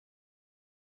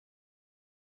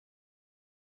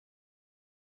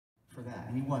for that,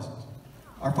 and he wasn't.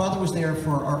 Our father was there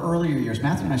for our earlier years.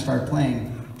 Matthew and I started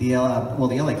playing the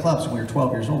LA clubs when we were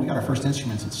 12 years old. We got our first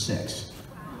instruments at 6.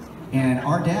 And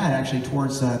our dad actually,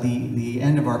 towards the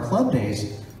end of our club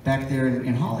days back there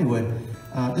in Hollywood,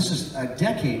 this is a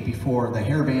decade before the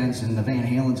hair bands and the Van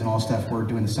Halens and all stuff were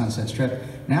doing the Sunset Strip.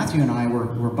 Matthew and I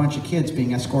were a bunch of kids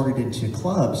being escorted into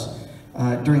clubs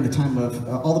during the time of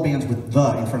all the bands with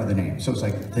 "the" in front of the name. So it was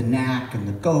like the Knack and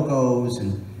the Go-Go's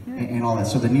and all that.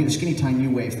 So the Skinny Time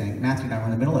New Wave thing, Matthew and I were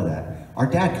in the middle of that. Our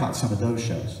dad caught some of those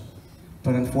shows.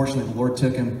 But unfortunately, the Lord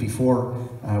took him before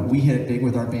we hit it big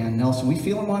with our band Nelson. We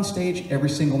feel him on stage every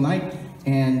single night.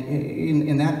 And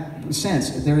in that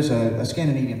sense, there's a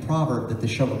Scandinavian proverb that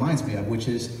this show reminds me of, which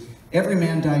is, every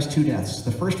man dies 2 deaths.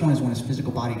 The first one is when his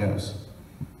physical body goes.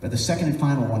 But the second and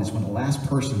final one is when the last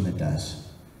person that does,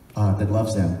 that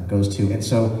loves them, goes too. And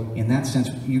so, in that sense,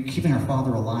 you keeping our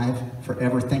father alive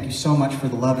forever. Thank you so much for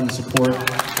the love and the support.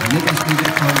 And making us music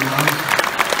part of your lives.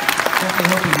 Definitely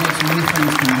hope you make some new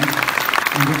friends tonight.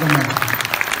 And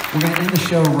we're gonna end the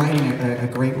show righting a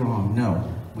great wrong. No,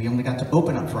 we only got to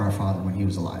open up for our father when he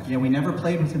was alive. Yeah, we never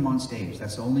played with him on stage.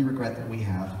 That's the only regret that we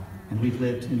have. And we've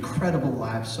lived incredible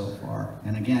lives so far.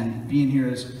 And again, being here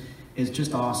is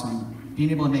just awesome.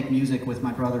 Being able to make music with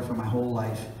my brother for my whole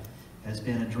life has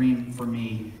been a dream for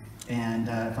me. And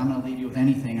if I'm gonna leave you with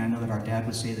anything, I know that our dad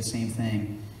would say the same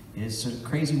thing. It's a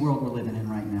crazy world we're living in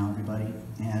right now, everybody.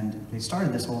 And they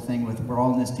started this whole thing with, we're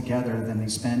all in this together, then they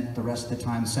spent the rest of the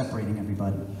time separating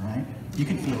everybody, right? You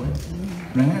can feel it.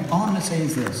 Right? All I'm gonna say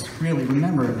is this, really,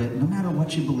 remember that no matter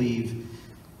what you believe,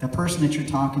 the person that you're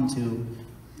talking to,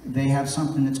 they have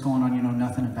something that's going on you know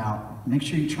nothing about. Make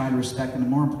sure you try to respect them,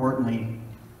 and more importantly,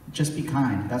 just be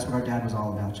kind. That's what our dad was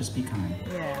all about, just be kind.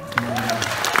 Yeah.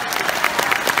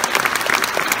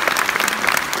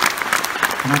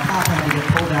 And my pop had to get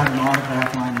pulled out an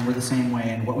autograph line, and we're the same way.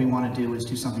 And what we want to do is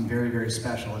do something very, very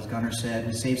special. As Gunnar said,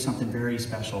 we saved something very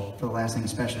special for the last thing,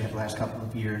 especially for the last couple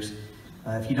of years.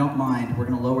 If you don't mind, we're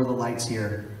going to lower the lights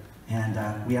here,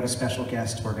 and we have a special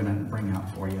guest we're going to bring out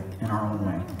for you in our own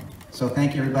way. So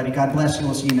thank you, everybody. God bless you.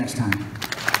 We'll see you next time.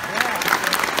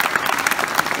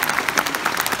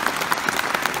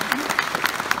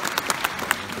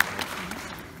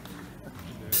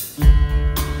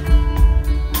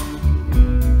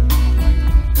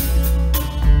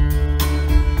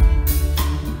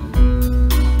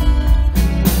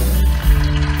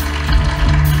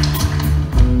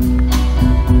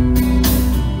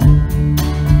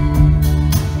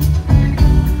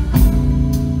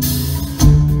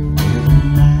 Every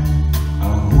night I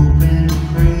hope and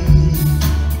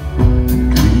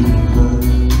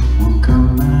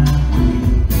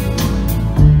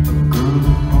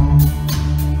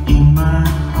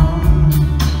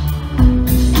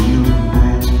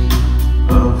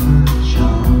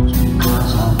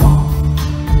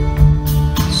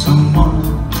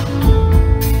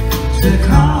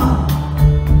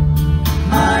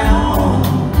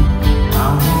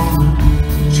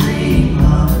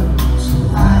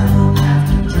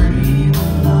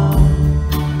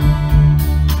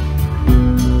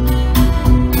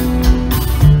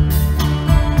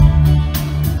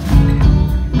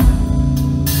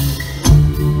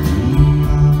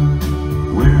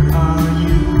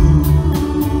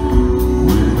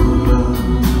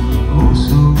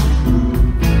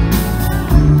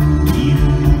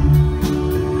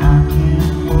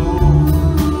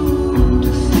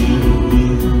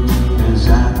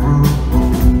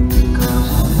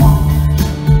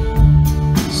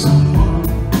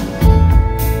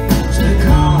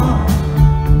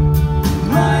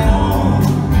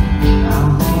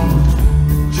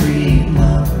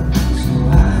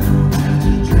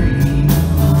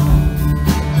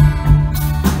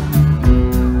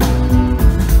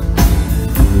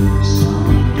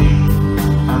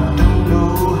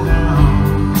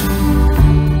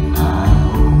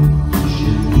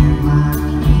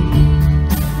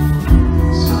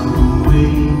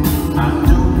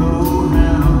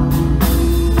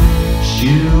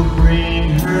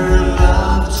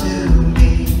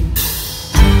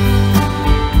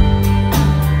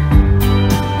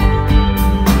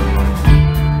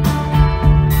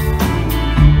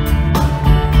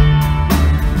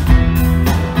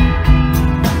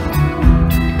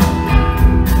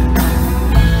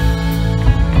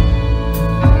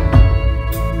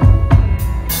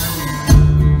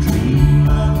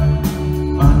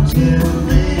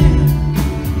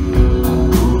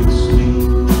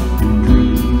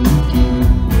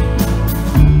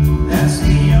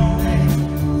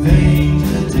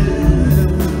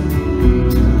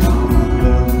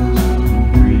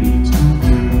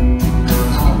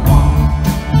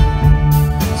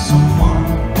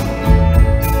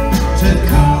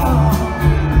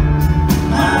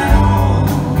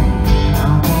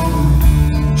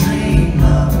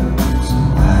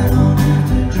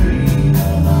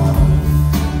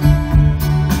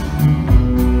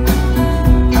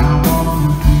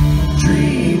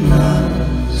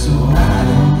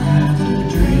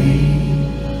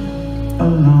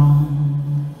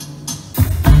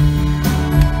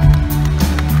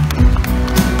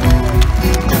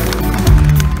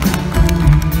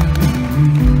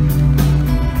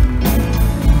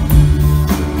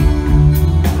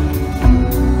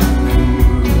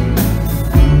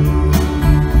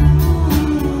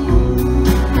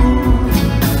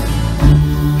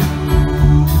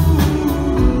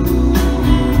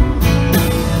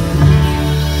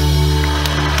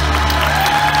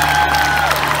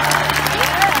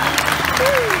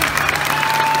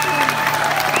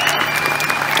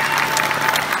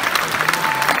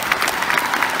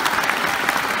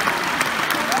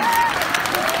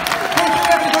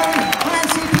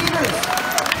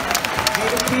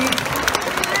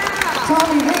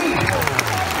Tommy Lee.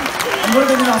 And we're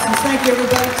the Nelsons. Thank you,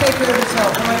 everybody. Take care of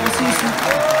yourself. All right, we'll see you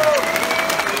soon.